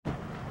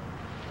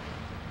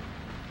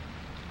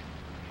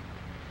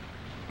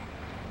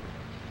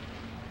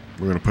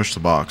We're gonna push the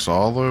box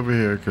all over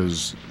here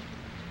because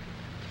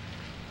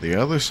the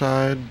other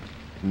side,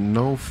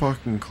 no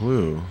fucking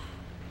clue.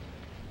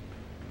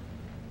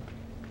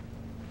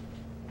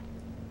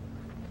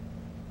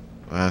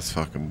 That's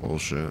fucking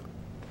bullshit.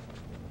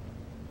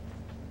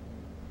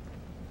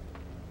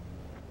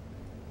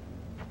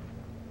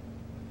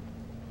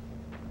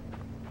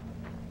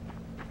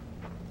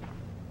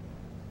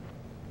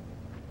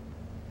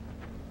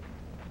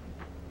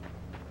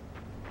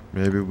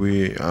 Maybe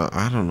we,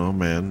 I don't know,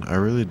 man. I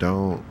really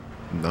don't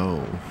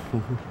know.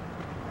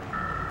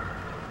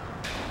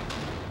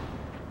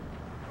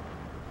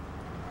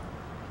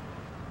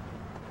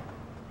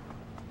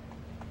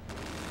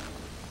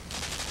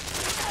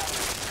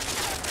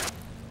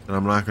 And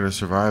I'm not going to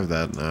survive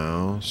that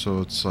now, so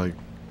it's like,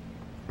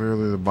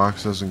 clearly the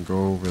box doesn't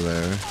go over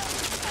there.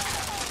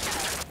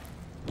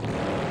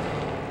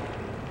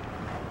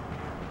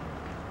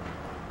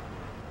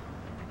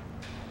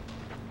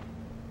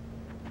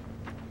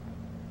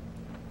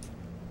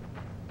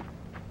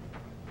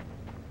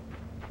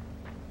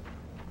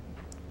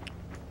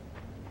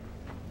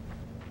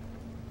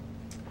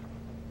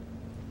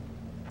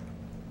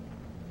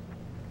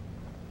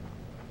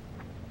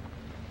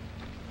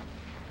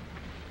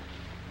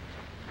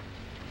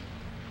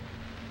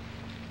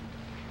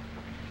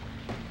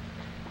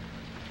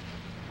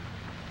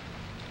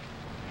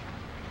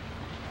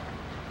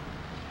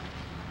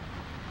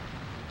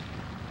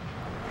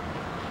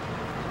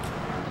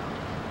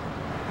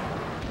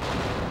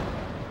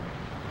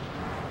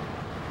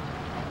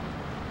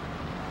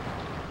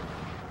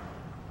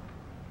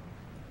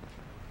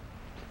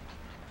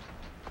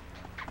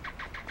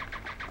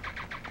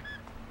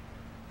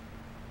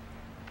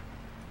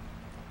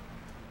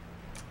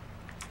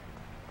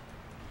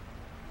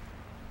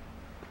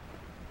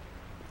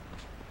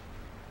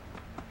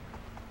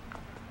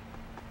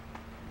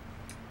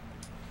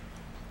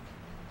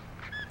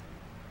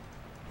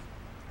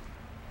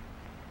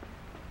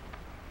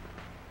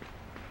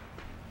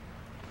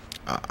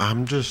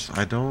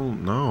 I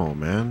don't know,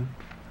 man.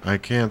 I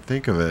can't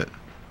think of it.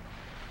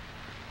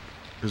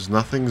 Because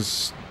nothing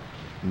is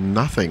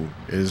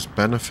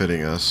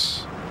benefiting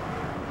us.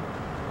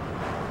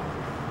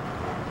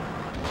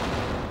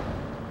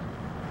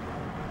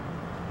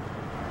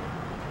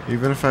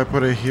 Even if I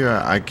put it here,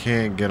 I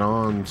can't get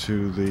on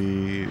to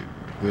the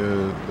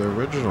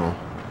original.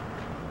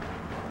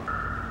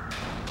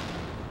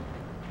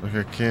 Like,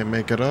 I can't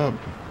make it up.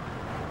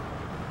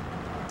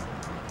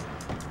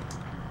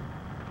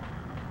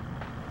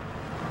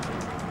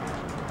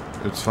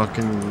 It's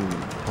fucking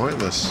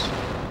pointless.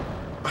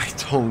 I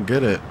don't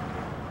get it.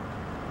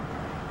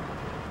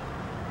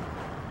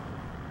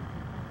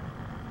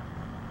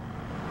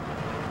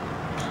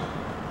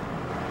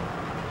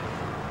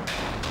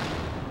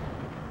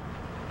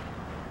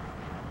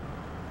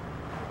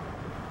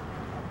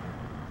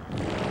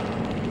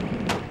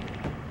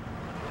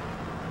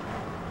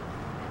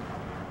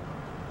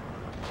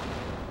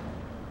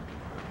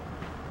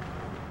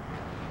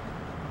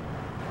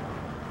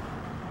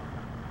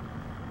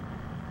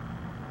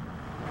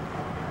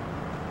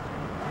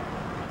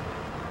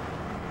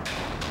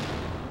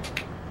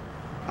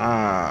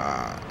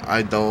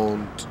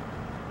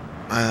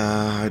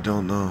 I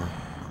don't know.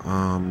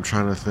 I'm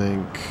trying to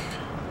think.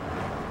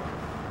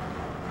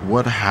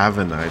 What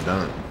haven't I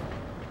done?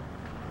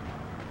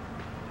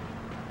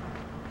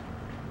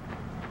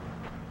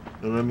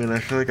 And I mean, I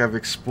feel like I've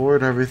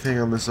explored everything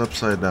on this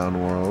upside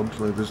down world.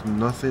 Like, there's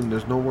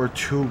nowhere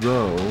to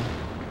go.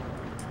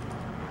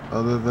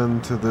 Other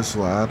than to this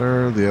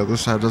ladder. The other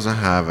side doesn't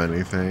have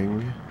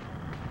anything.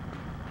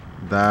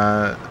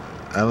 That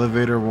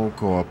elevator won't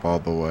go up all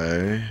the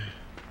way.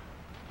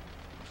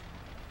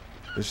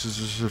 This is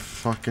just a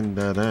fucking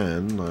dead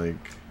end, like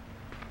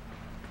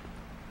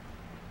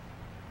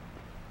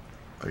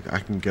I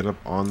can get up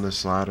on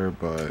this ladder,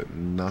 but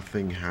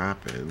nothing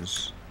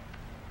happens.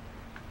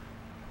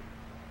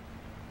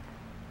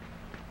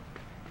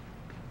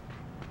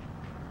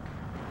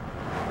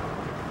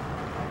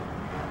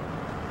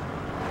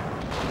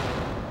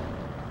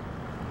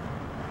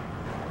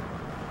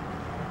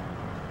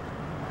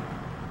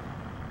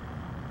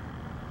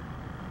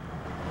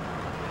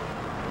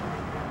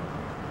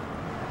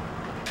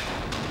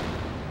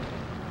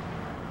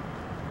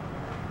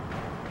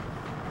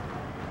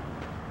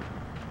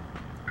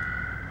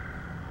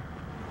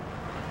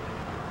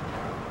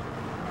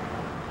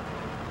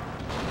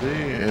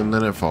 And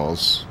then it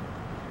falls.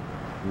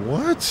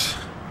 What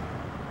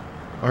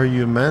are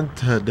you meant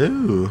to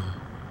do?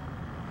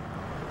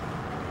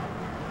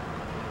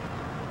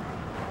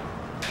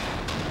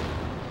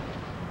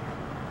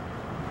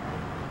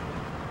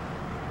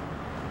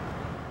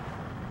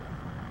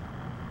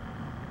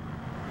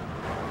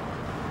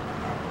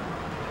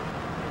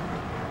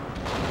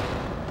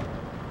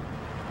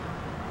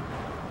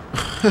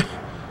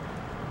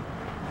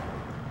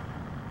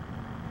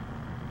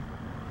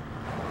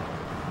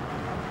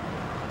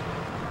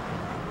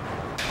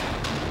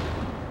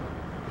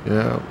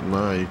 Yeah,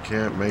 no, you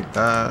can't make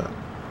that.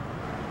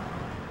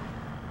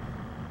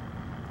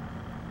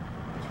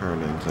 turn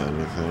into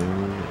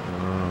anything.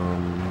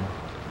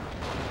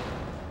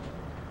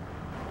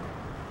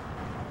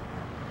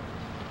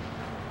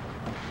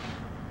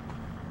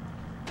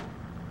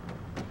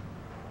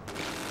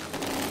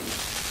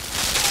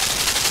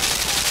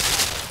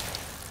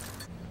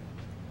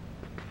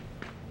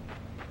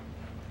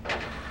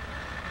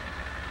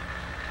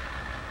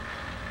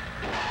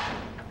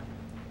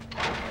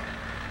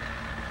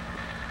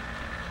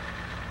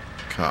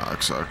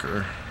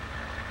 Cocksucker.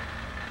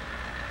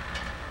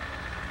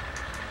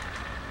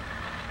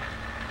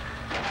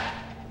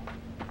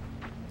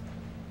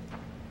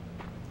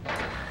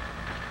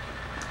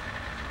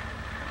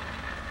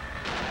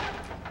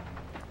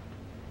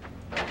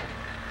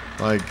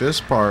 Like, this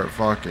part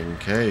fucking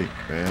cake,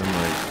 man.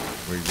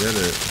 Like, we did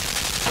it.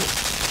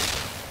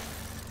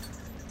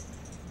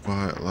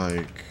 But,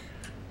 like,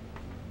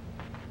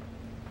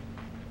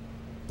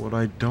 what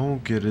I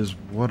don't get is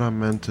what I'm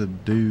meant to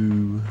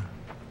do.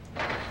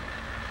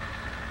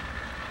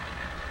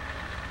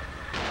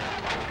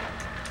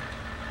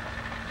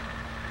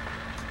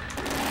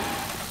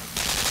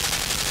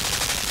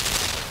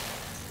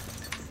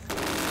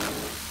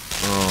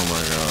 Oh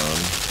my god.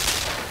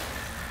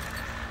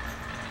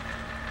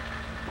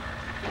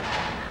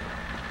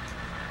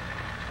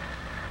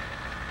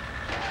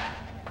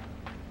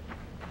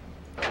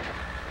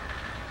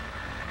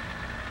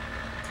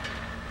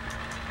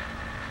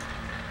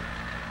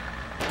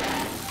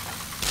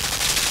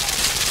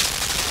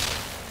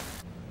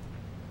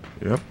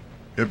 Yep.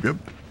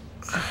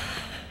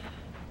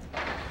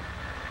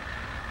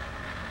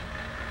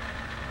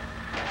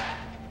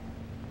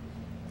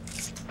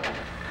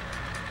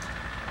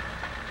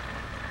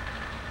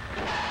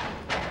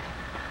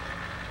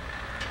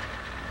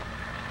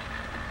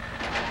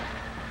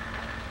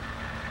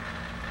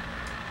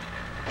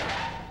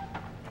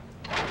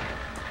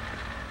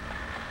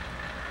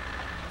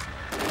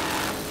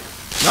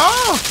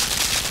 No!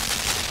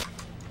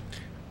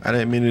 I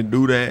didn't mean to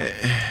do that.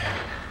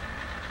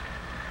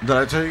 Did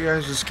I tell you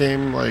guys this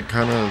game, like,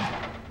 kind of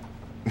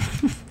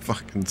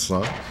fucking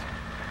sucks?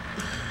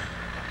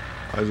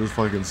 I just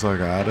fucking suck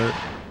at it.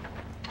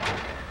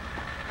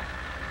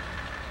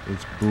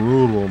 It's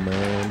brutal,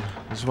 man.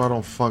 This is why I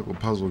don't fuck with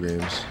puzzle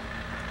games.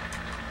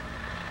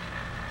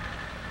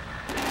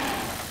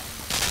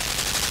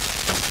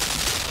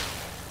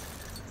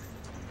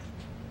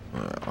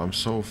 I'm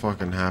so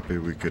fucking happy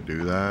we could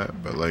do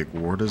that, but, like,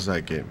 where does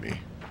that get me?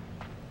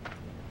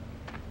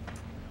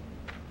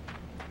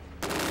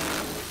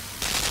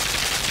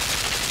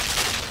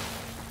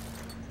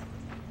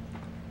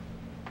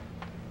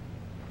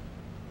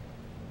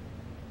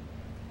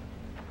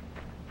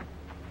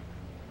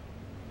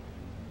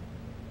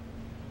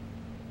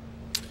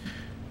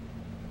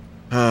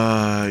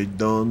 I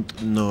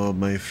don't know,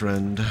 my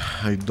friend.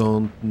 I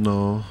don't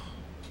know.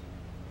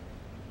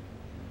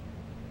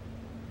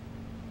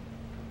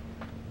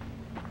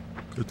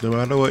 Because no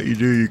matter what you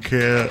do, you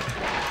can't.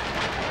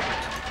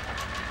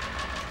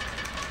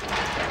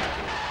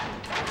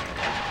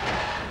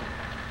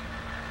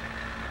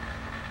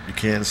 You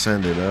can't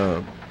send it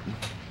up.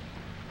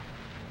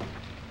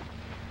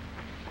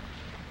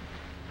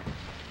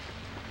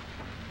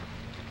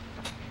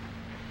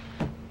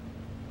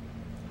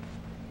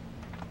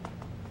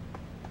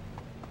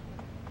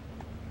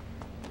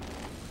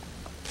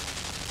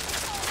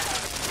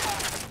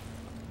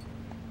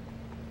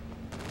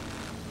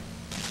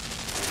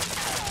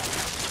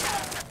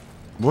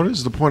 What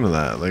is the point of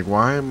that? Like,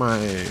 why am I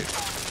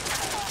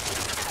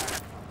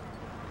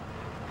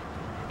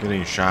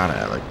getting shot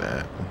at like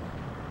that?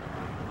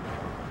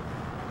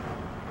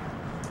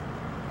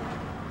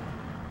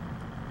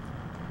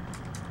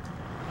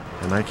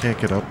 And I can't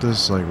get up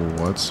this, like,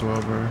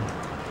 whatsoever?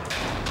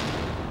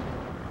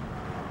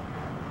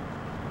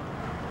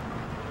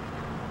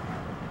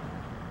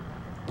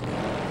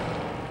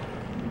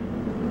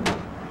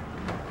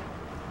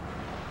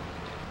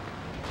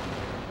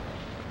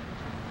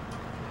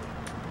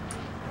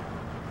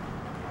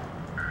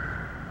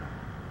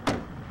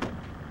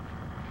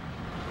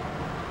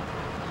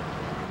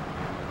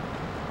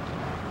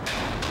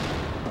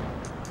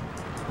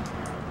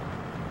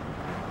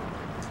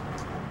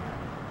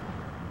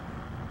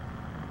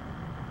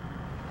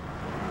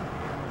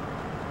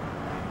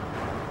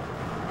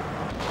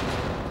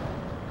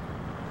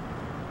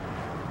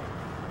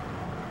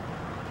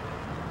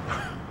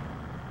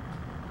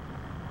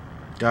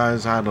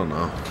 Guys, I don't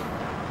know.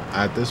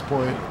 At this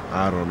point,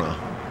 I don't know.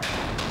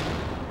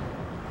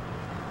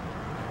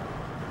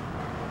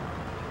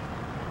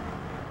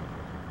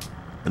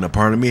 And a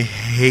part of me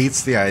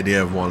hates the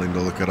idea of wanting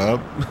to look it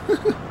up.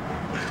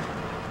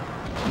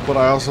 But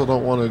I also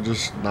don't want to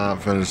just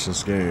not finish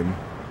this game.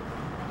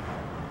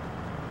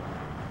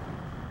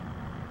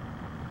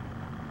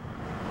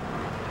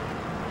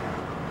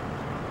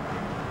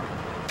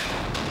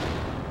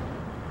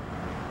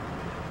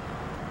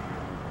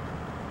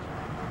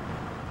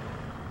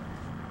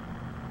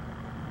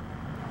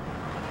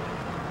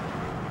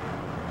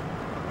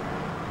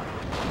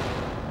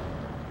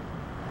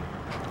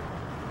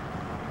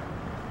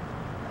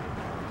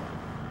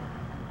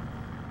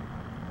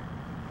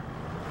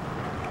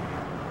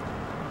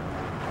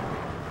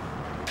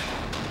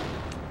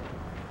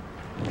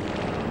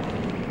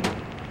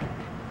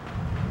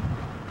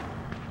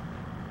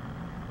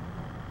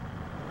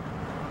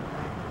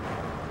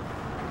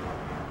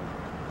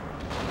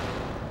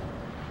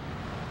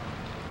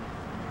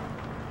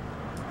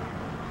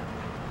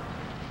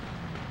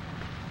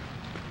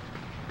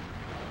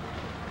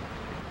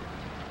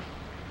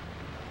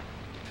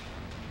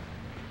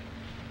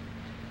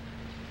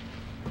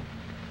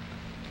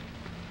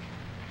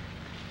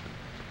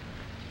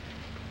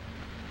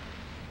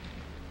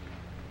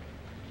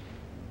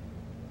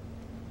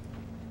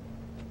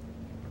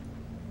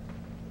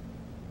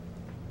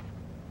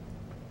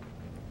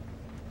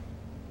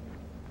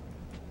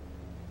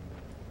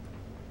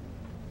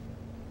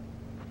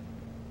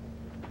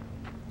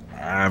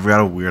 I've got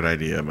a weird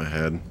idea in my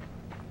head.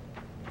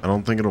 I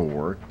don't think it'll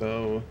work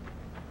though,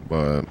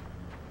 but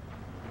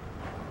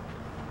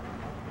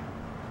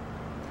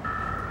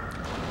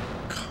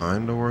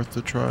kinda worth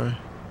a try.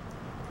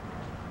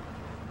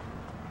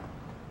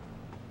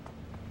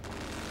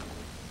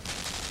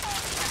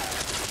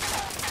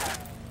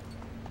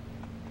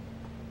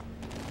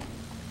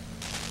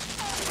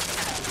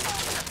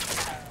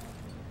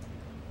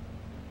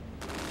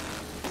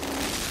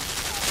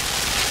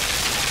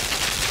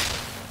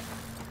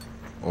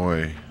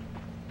 Oi.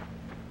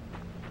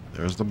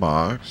 There's the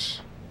box.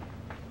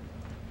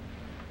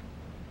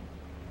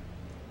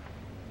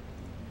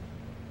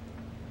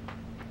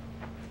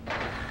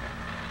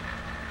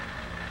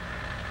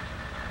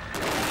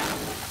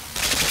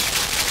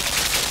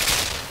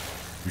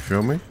 You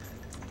feel me?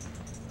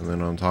 And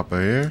then on top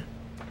of here.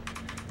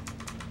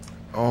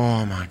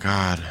 Oh my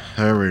god.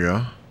 There we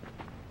go.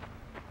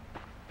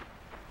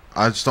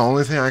 It's the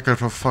only thing I could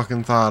have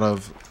fucking thought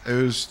of. It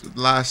was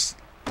last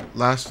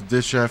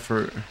ditch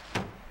effort.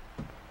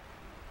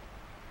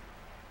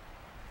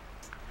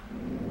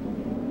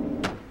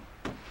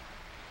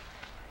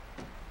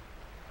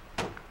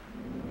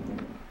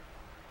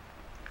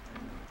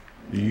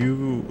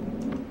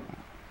 You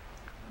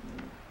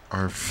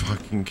are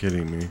fucking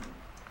kidding me.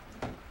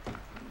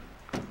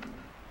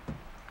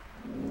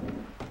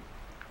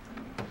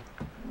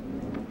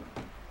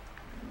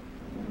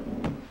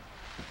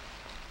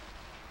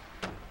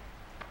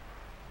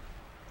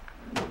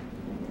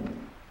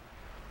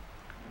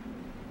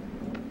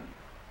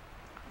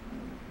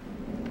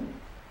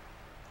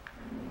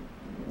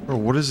 Bro,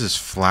 what is this,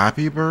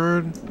 Flappy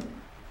Bird?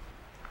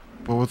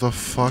 But with a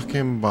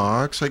fucking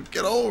box? Like,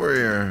 get over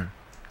here.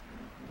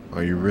 Oh,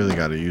 you really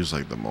gotta use,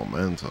 like, the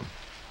momentum.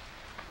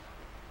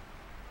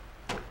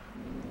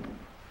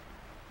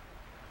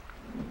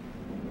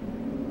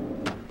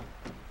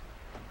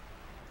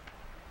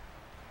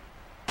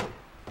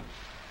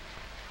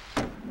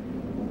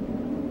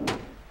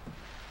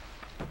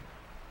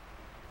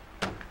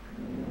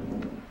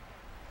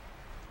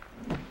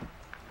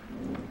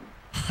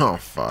 Oh,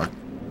 fuck.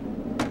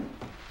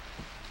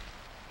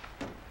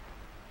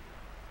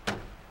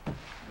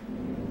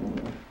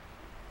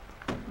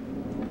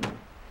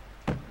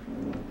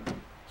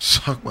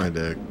 Suck my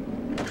dick.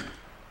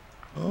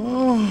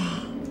 Oh.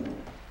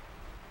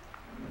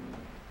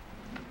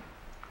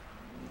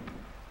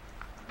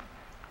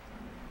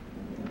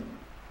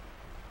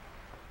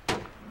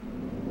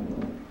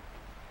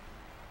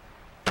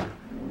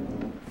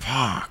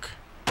 Fuck.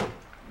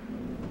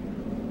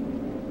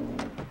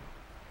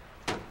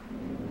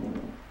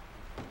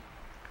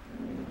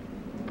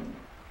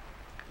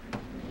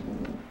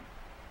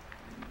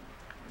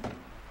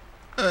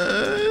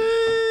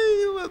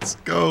 Hey, let's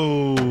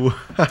go.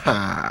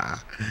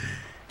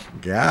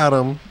 Got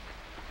him.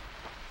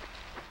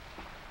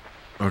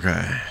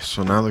 Okay,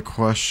 so now the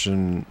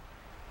question.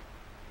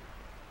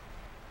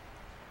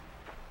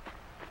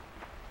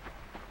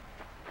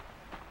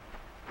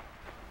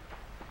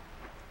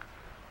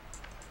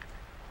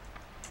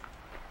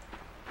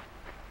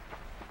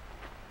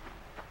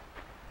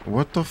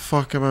 What the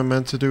fuck am I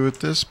meant to do with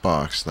this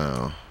box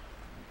now?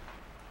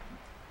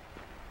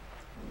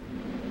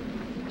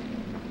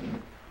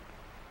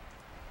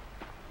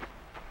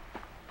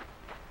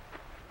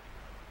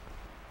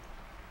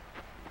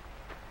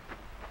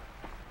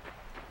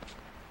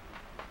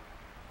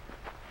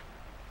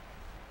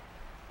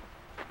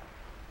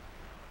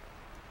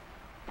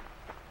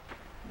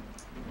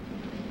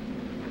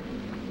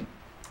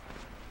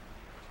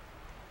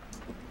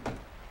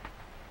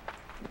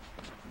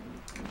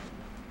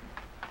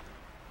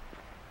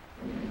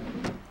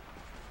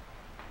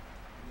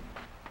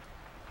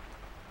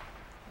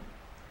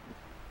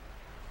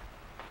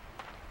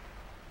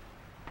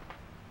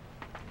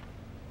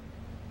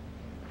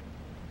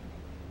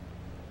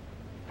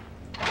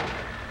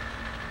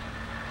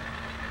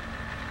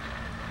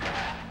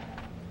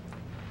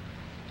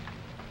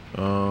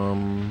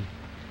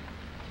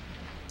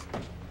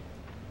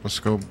 Let's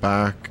go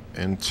back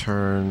and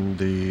turn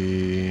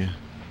the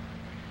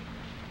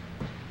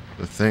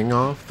thing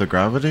off, the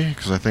gravity,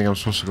 because I think I'm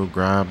supposed to go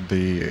grab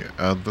the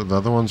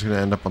other one's gonna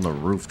end up on the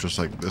roof just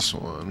like this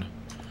one.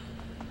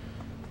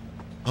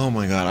 Oh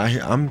my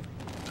god,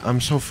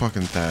 I'm so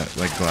fucking glad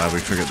we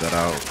figured that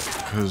out,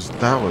 because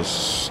that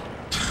was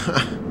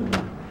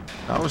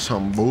that was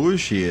some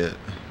bullshit.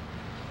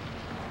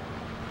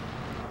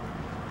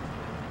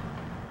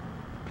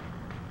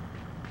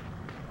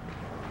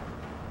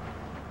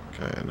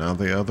 Okay, now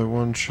the other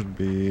one should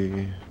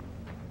be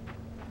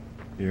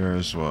here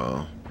as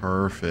well.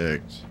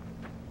 Perfect.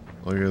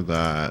 Look at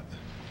that.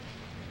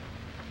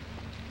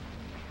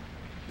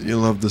 You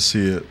love to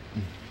see it.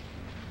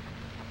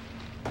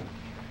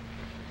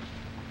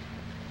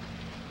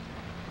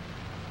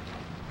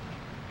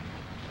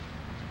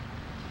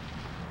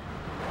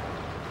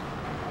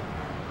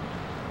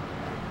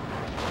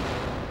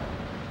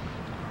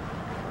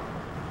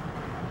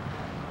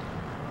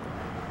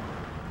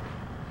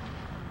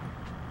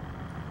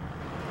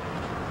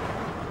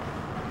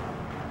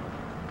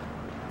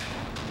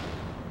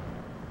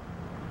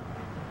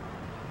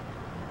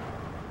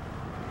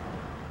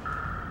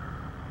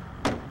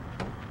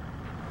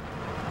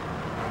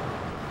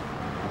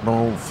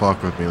 Don't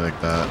fuck with me like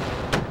that.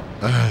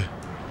 Ugh.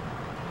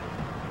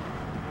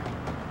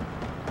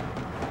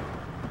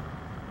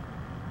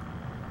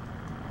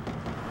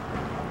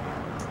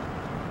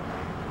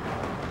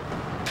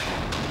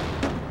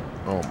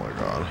 Oh my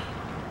god.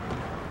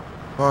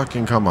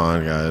 Fucking come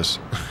on, guys.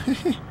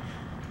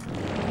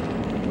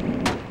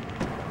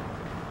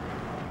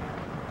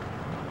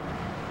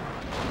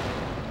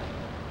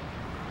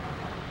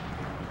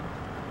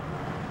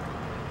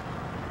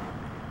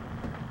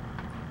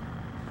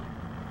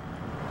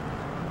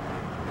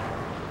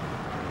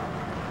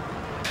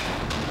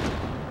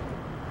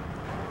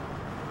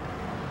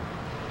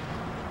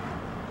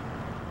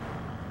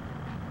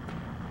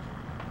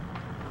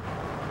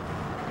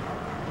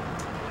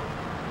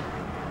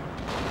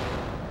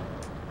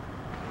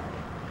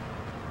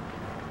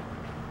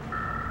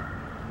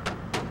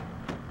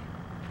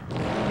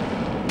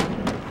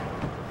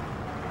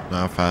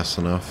 Not fast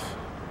enough.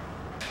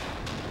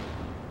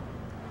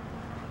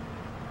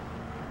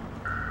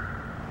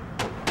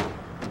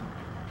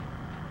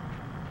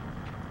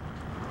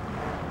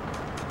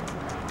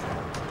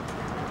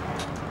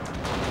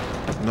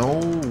 No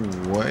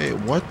way.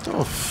 What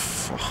the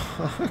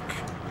fuck?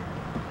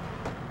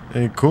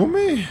 Hey,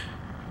 Kumi?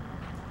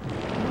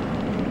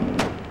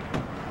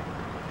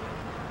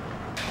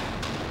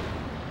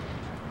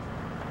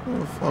 What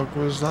the fuck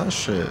was that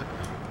shit?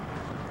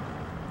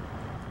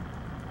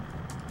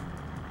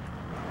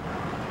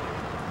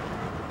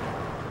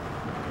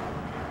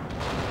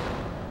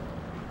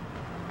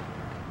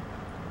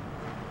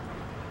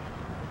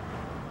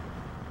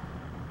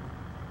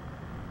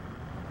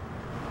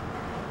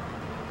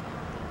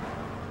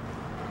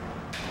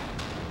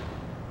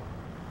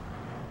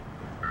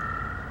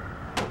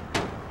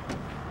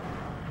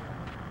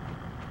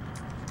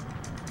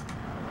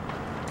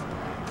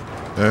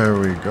 There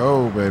we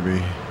go,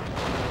 baby.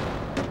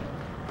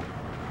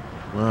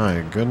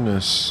 My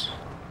goodness.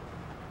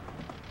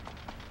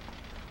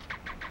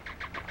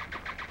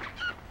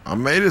 I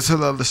made it to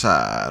the other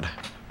side.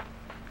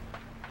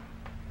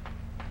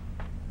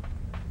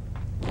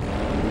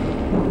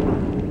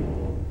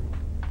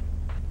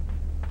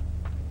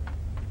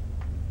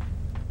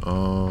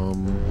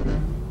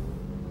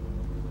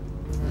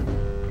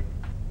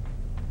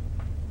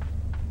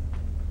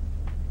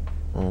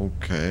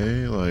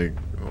 Okay, like,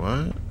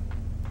 what?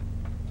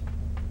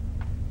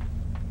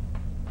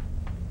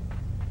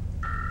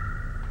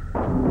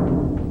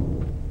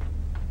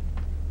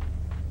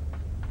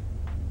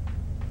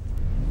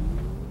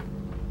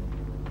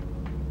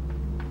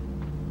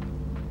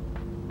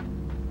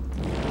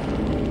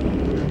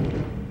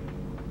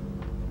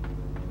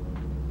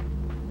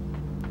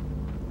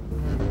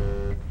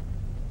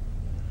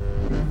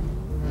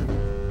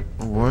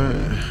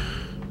 What?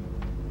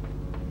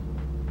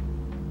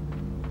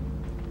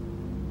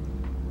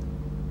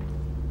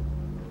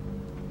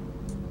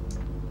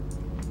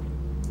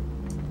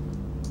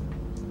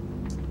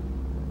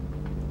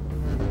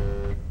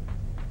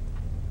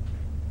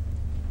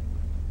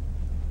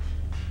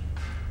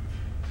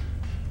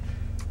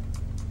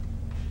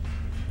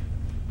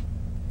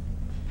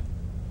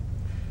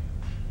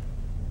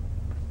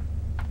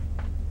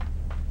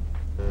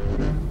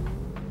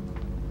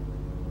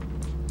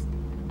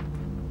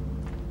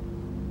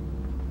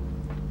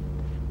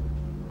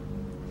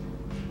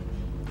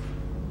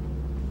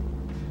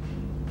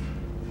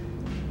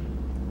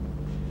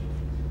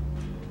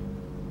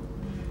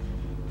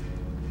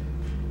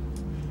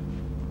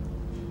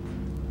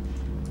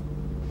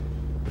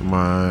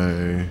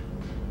 My...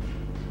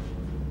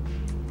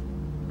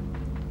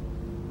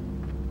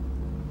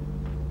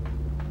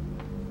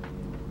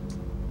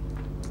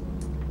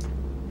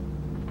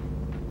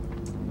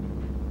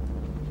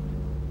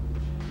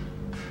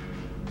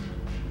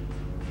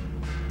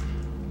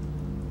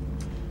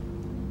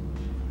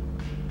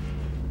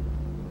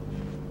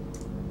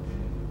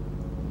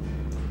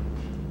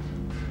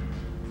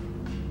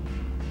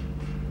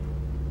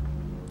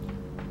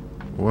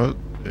 What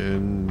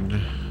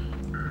in...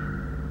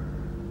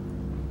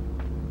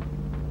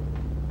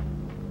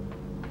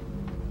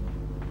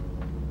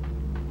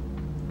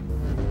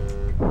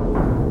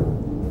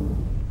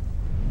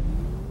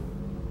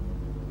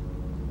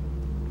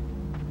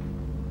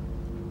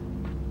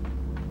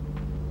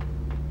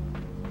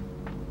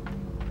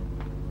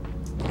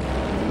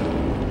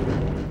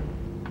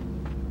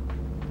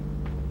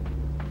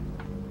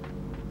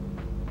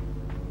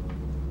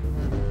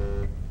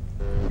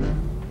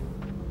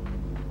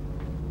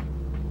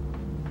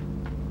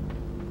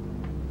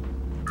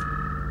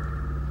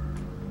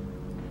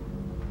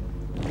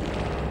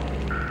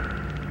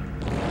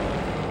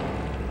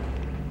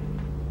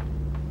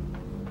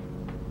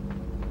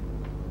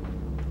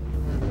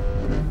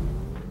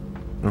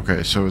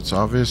 Okay, so it's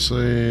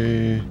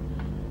obviously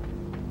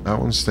that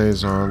one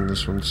stays on,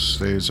 this one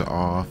stays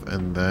off,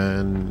 and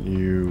then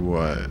you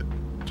what?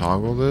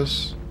 Toggle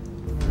this?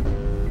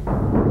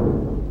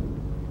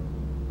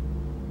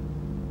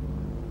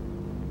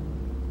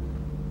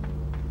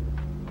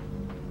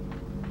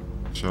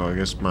 So I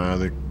guess my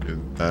other,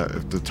 that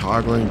if the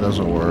toggling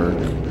doesn't work,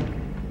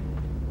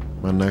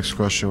 My next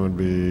question would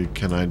be,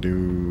 can I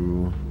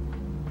do...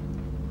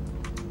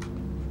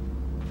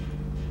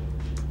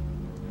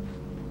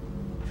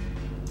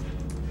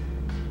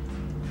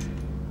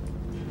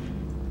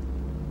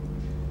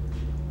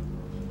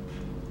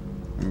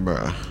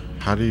 Bruh,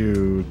 how do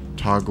you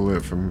toggle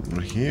it from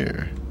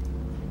here?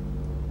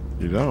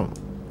 You don't.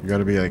 You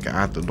gotta be like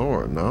at the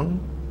door, no?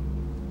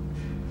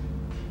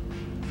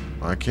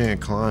 I can't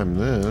climb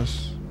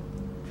this.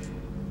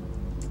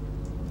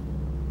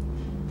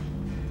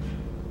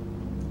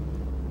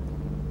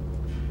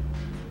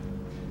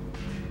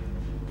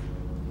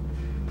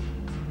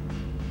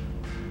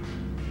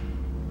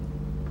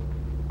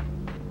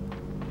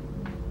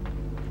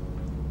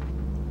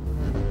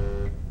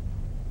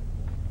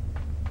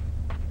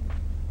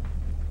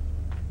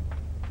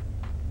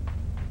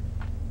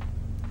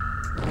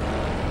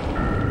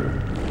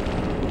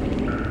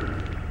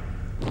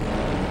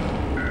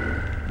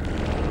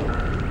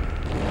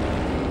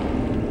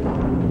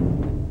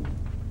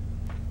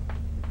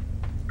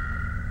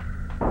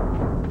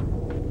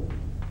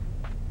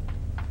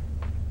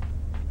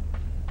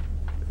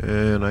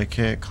 And I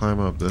can't climb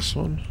up this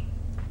one.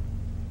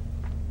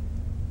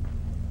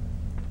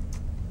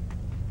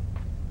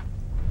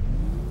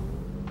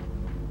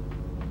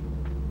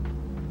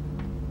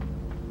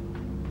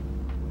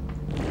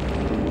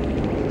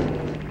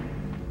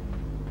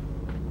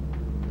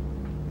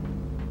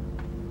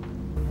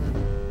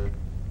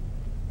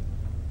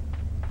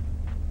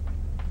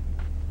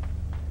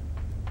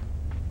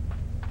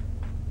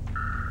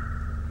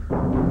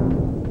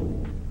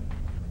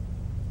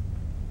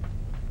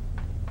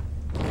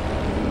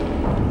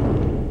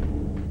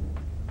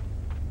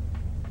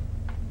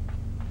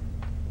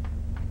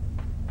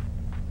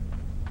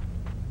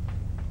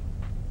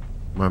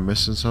 Am I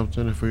missing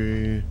something if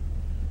we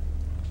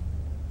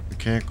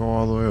can't go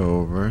all the way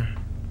over?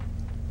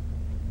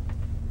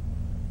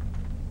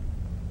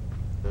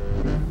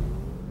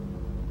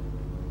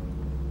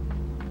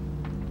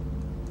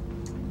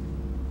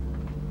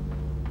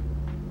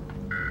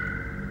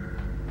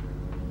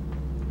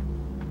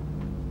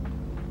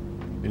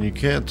 And you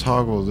can't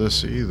toggle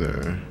this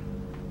either.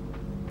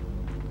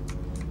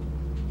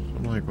 So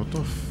I'm like, what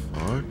the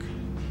fuck?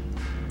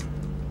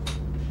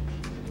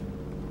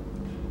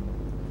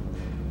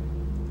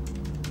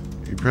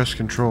 You press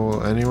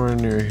control anywhere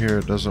near here,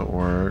 it doesn't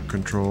work.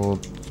 Control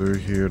through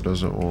here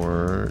doesn't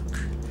work.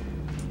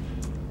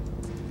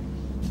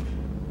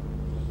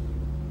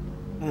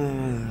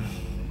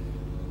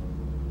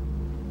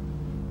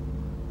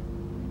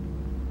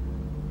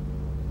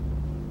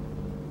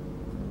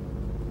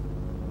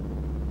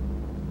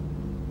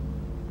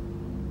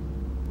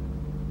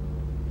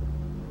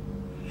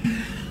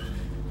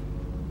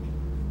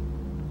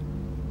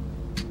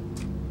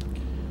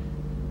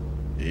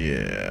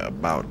 Yeah,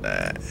 about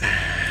that.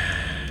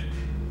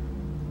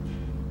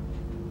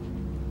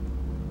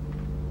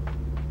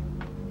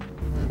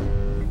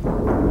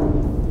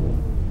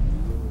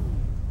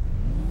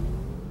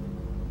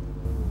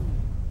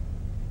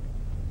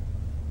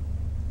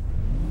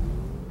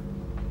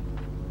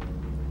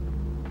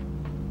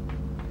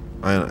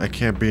 I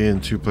can't be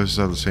in two places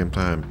at the same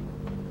time.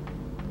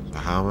 So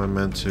how am I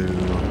meant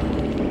to...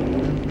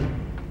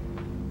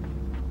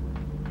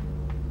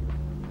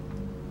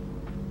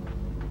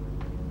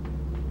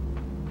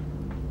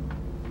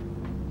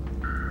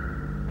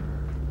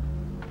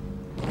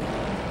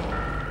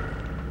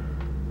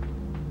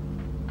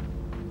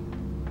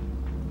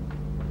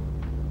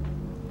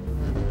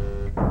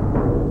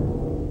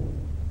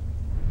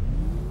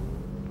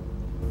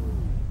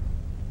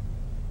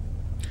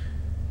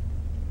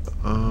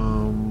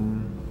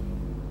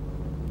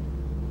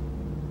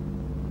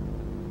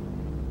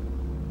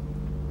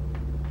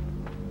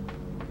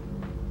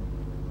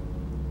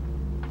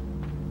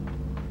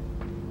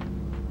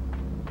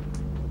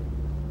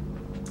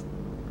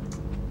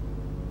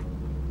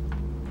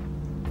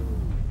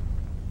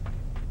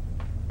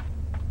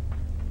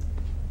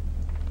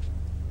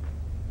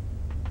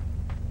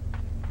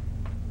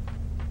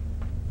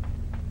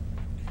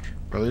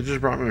 Bro, they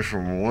just brought me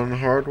from one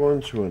hard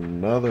one to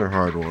another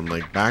hard one,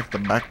 like back to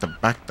back to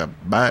back to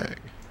back.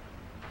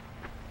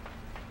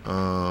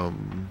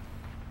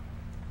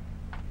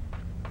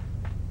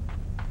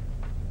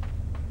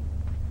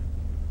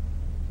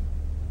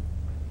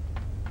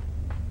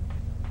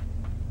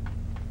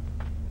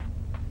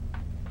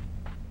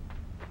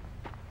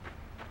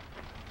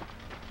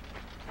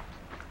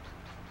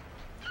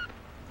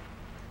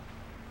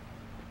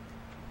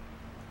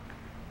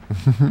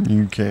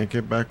 You can't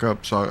get back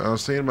up. So I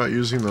was thinking about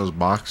using those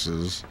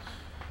boxes,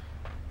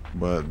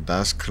 but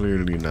that's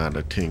clearly not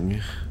a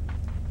thing.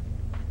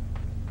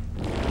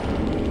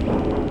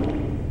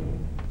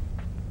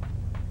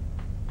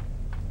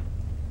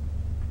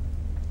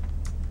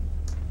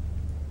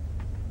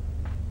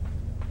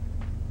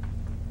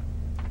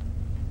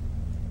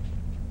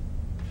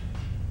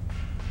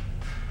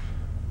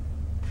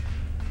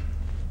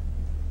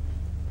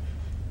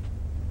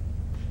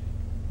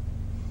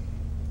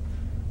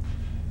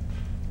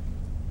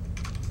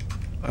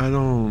 I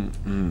don't...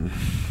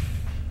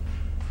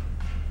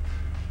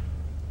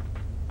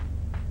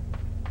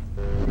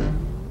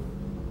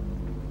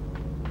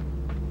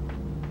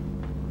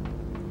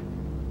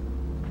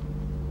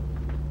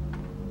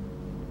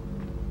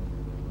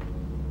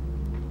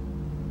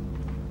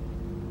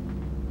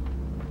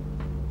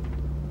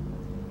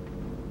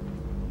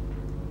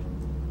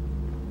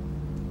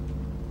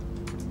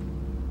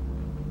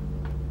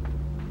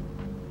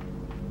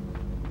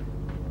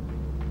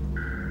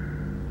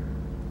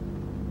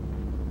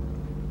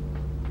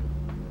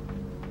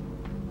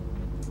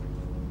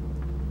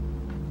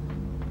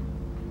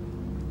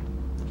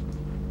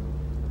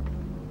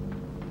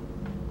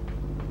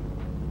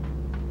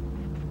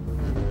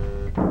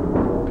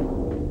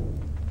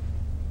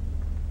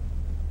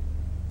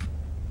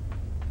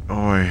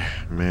 Oi,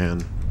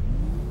 man.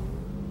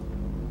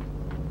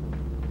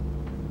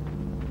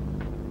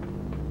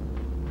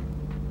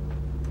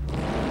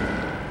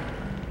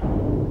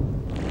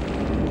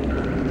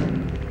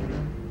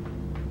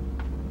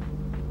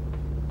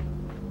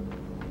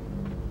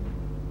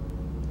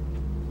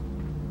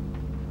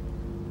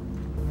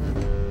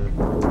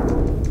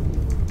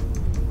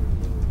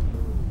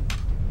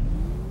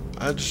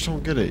 I just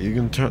don't get it. You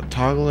can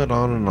toggle it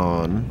on and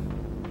on.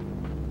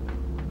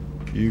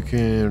 You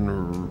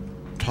can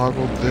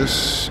toggle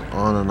this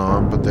on and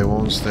on, but they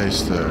won't stay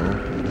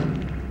still.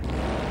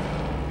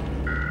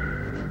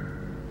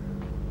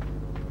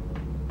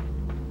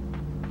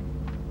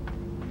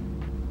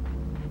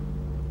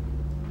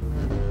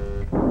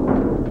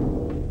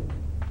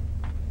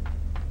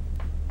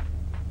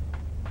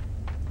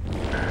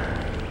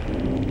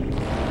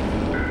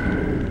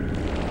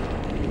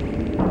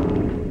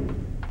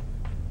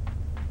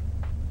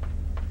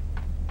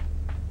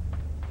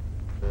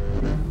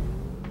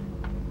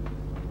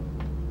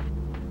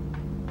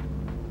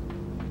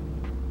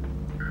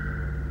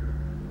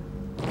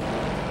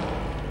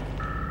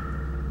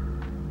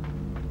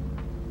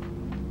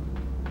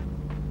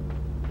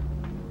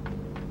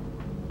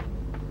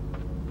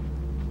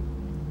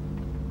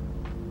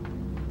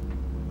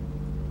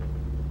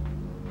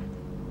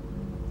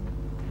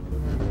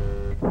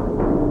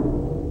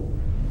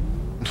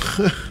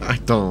 I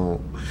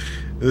don't.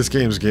 This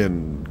game's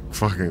getting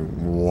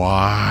fucking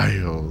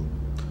wild.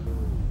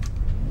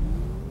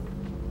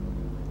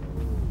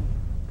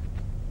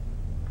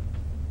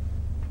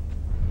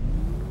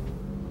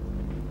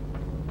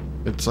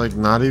 It's like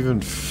not even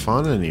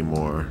fun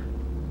anymore.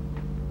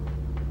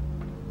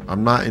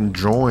 I'm not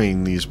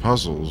enjoying these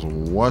puzzles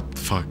what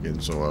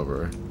fucking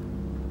soever.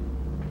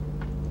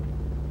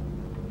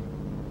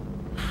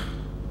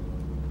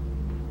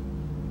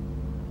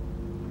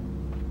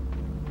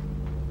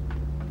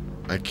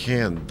 I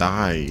can't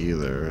die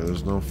either.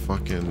 There's no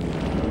fucking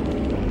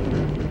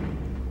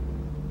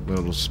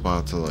little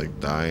spot to like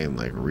die and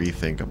like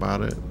rethink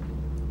about it.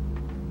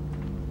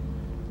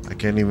 I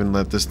can't even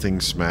let this thing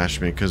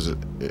smash me because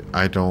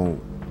I don't.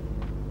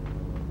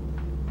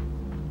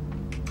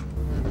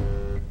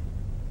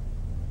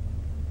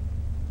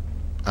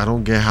 I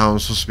don't get how I'm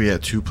supposed to be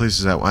at two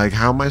places at like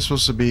how am I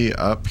supposed to be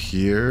up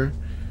here,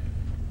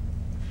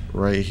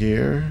 right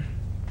here,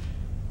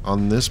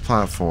 on this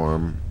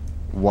platform,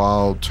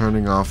 while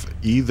turning off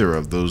either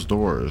of those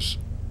doors?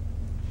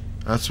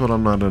 That's what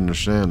I'm not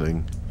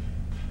understanding.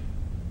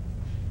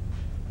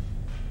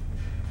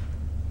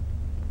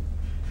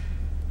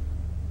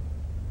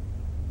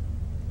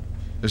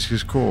 This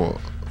is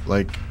cool.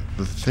 Like,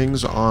 the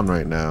thing's on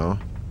right now.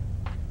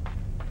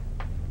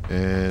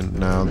 And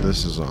now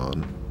this is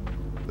on.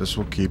 This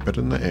will keep it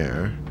in the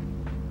air.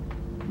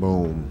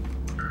 Boom.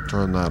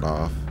 Turn that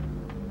off.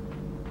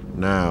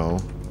 Now,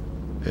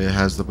 it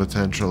has the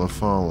potential of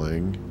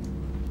falling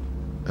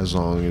as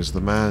long as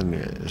the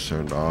magnet is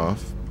turned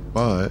off.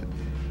 But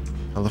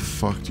how the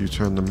fuck do you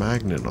turn the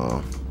magnet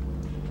off?